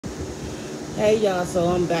Hey y'all, so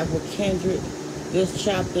I'm back with Kindred. This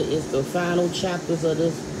chapter is the final chapters of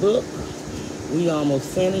this book. We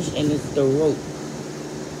almost finished, and it's the rope,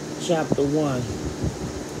 chapter 1.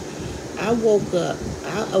 I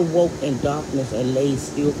awoke in darkness and lay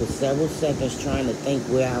still for several seconds trying to think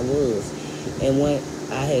where I was and when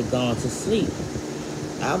I had gone to sleep.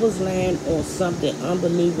 I was laying on something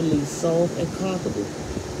unbelievably soft and comfortable.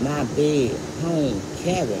 My bed, home,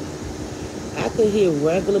 cabin. I could hear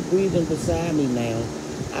regular breathing beside me now.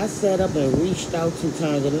 I sat up and reached out to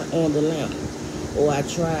turn on the lamp, or I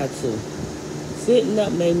tried to. Sitting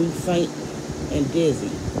up made me faint and dizzy.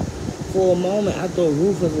 For a moment, I thought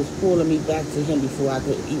Rufus was pulling me back to him before I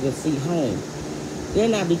could even see home.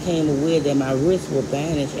 Then I became aware that my wrists were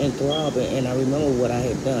bandaged and throbbing, and I remembered what I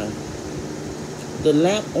had done. The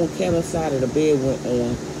lamp on Kevin's side of the bed went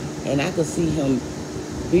on, and I could see him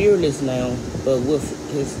beardless now, but with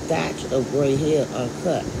his thatch of gray hair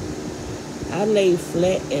uncut. I lay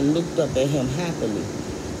flat and looked up at him happily.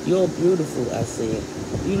 "You're beautiful," I said.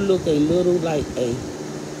 "You look a little like a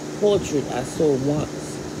portrait I saw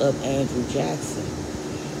once of Andrew Jackson."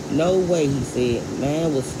 "No way," he said.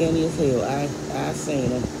 "Man was skinny as hell. I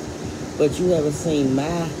seen him. But you haven't seen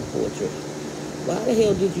my portrait." "Why the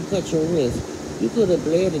hell did you cut your wrist? You could have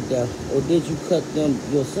bled to death, or did you cut them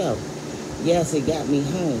yourself?" "Yes, it got me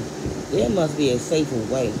home. There must be a safer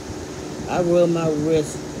way." I rubbed my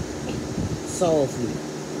wrist softly.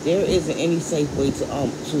 "There isn't any safe way to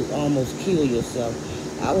almost kill yourself.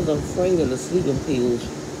 I was afraid of the sleeping pills.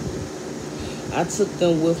 I took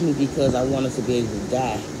them with me because I wanted to be able to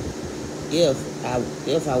die.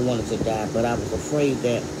 If I wanted to die, but I was afraid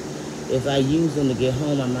that if I used them to get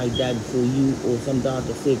home, I might die before you or some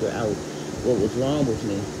doctor figure out what was wrong with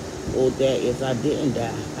me, or that if I didn't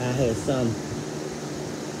die, I had some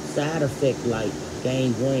side effect like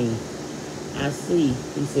gangrene." "I see,"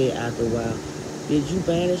 he said after a while. "Did you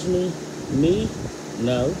banish me?" "Me?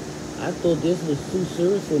 No. I thought this was too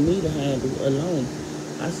serious for me to handle alone.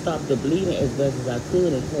 I stopped the bleeding as best as I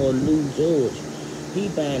could and called Lou George. He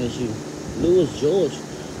banished you." Louis George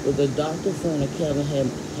was a doctor friend that Kevin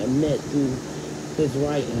had met through his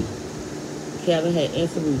writing. Kevin had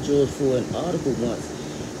interviewed George for an article once,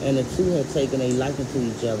 and the two had taken a liking to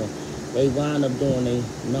each other. They wound up doing a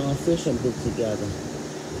non-fiction book together.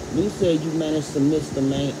 "Lou said you managed to miss the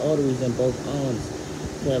main arteries in both arms,"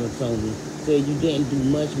 Kevin told me. "Said you didn't do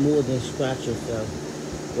much more than scratch yourself.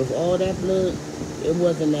 With all that blood, it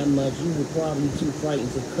wasn't that much. You were probably too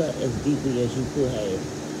frightened to cut as deeply as you could have."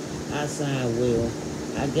 I sighed. "Well,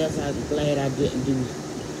 I guess I'm glad I didn't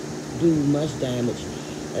do much damage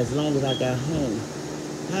as long as I got home."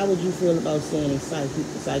 "How would you feel about seeing a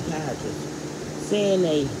psychiatrist?"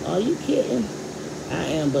 "Saying are you kidding?" "I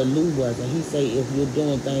am, but Lou wasn't. He say if you're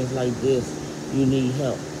doing things like this, you need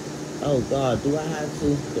help." "Oh God, do I have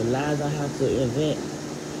to? The lies I have to invent?"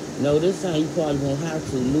 "No, this time you probably won't have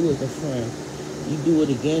to. Lou is a friend. You do it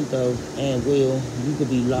again though, and well, you could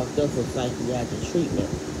be locked up for psychiatric treatment,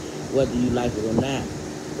 whether you like it or not.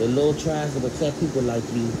 The Lord tries to protect people like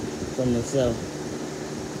you from themselves."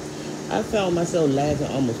 I found myself laughing,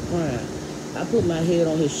 almost crying. I put my head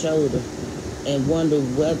on his shoulder and wondered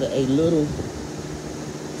whether a little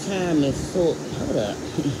time and sort. Hold up.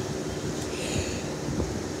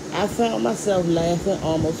 I found myself laughing,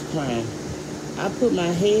 almost crying. I put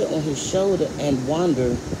my head on his shoulder and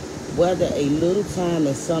wondered whether a little time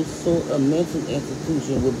in some sort of mental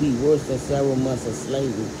institution would be worse than several months of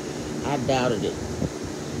slavery. I doubted it.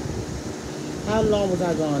 "How long was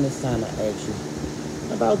I gone this time?" I asked you.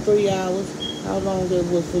 "About 3 hours. How long it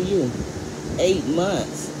was for you?" 8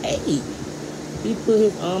 months. 8. He put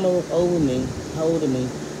his arm over me, holding me.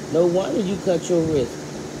 "No wonder you cut your wrist.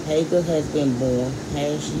 Hagar has been born,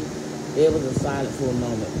 has she?" There was a silence for a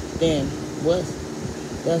moment. Then, "What's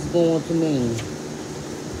that's going to mean?"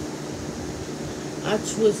 I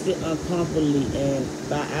twisted uncomfortably and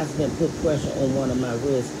by accident put pressure on one of my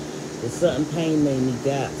wrists. The sudden pain made me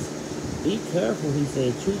gasp. "Be careful," he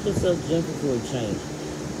said. "Treat yourself gentle for a change.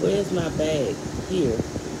 Where's my bag?" "Here."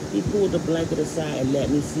 He pulled the blanket aside and let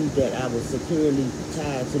me see that I was securely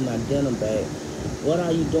tied to my denim bag. "What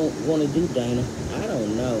are you going to do, Dana?" "I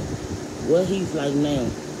don't know." "What he's like now?"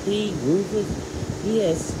 Rufus, he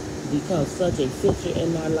has become such a fixture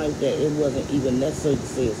in my life that it wasn't even necessary to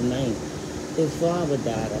say his name. "His father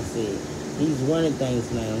died," I said. "He's running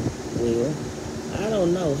things now." "Well, I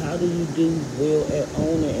don't know. How do you do well at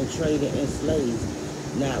owning and trading in slaves?"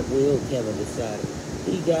 "Not well," Kevin decided.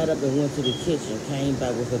 He got up and went to the kitchen, came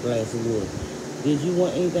back with a glass of water. "Did you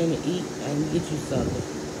want anything to eat? I can get you something."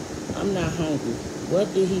 "I'm not hungry."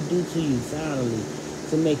 "What did he do to you finally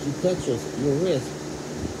to make you cut your wrist?"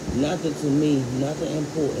 Nothing to me, nothing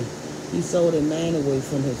important. He sold a man away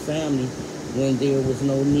from his family when there was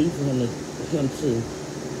no need for him to.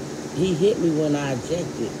 He hit me when I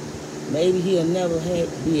objected. Maybe he'll never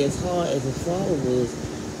be as hard as his father was,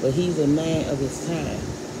 but he's a man of his time.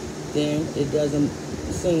 Then it doesn't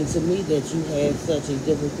seem to me that you have such a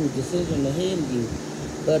difficult decision ahead of you.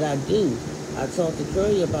 But I do. I talked to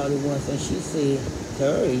Curry about it once, and she said,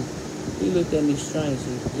 Curry? He looked at me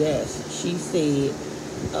strangely. Yes, she said,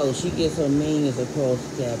 oh, she gets her meanings across,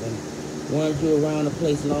 Kevin. Weren't you around the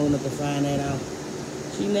place long enough to find that out?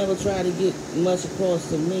 She never tried to get much across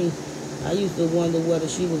to me. I used to wonder whether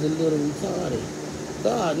she was a little retarded.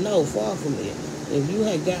 God, no, far from it. If you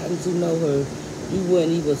had gotten to know her, you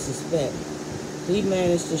wouldn't even suspect. He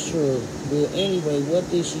managed to shrug. Well, anyway, what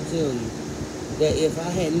did she tell you? That if I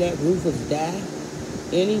had let Rufus die,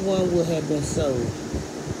 anyone would have been sold.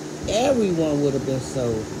 Everyone would have been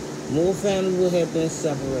sold. More families would have been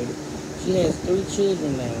separated. She has 3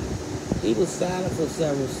 children now. He was silent for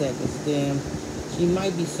several seconds. Then she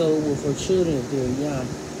might be sold with her children if they're young,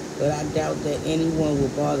 but I doubt that anyone will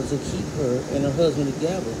bother to keep her and her husband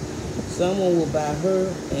together. Someone will buy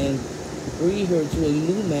her and breed her to a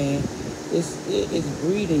new man. It's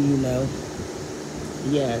breeding, you know.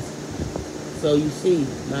 Yes. So you see,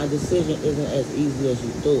 my decision isn't as easy as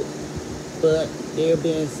you thought. But they're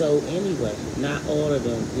being sold anyway. Not all of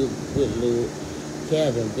them, good Lord.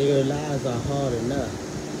 Kevin, their lives are hard enough.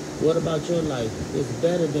 What about your life? It's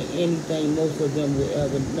better than anything most of them will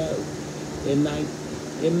ever know.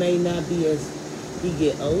 It may not be as he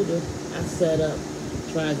get older. I sat up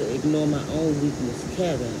trying to ignore my own weakness.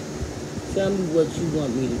 Kevin, tell me what you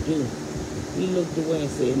want me to do. He looked away and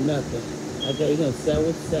said nothing. I gave him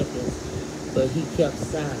several seconds, but he kept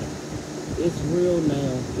silent. It's real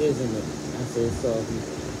now, isn't it? I said softly.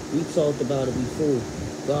 We talked about it before.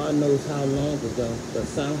 God knows how long ago, but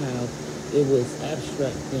somehow it was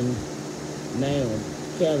abstract and now.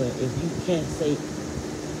 Kevin, if you can't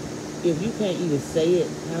even say it,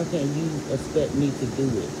 how can you expect me to do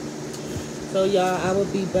it? So y'all, I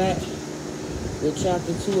will be back with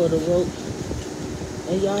chapter 2 of The Rope.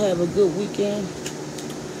 And y'all have a good weekend.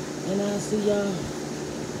 And I'll see y'all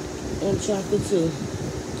on chapter 2.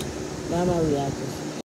 Now my reactions.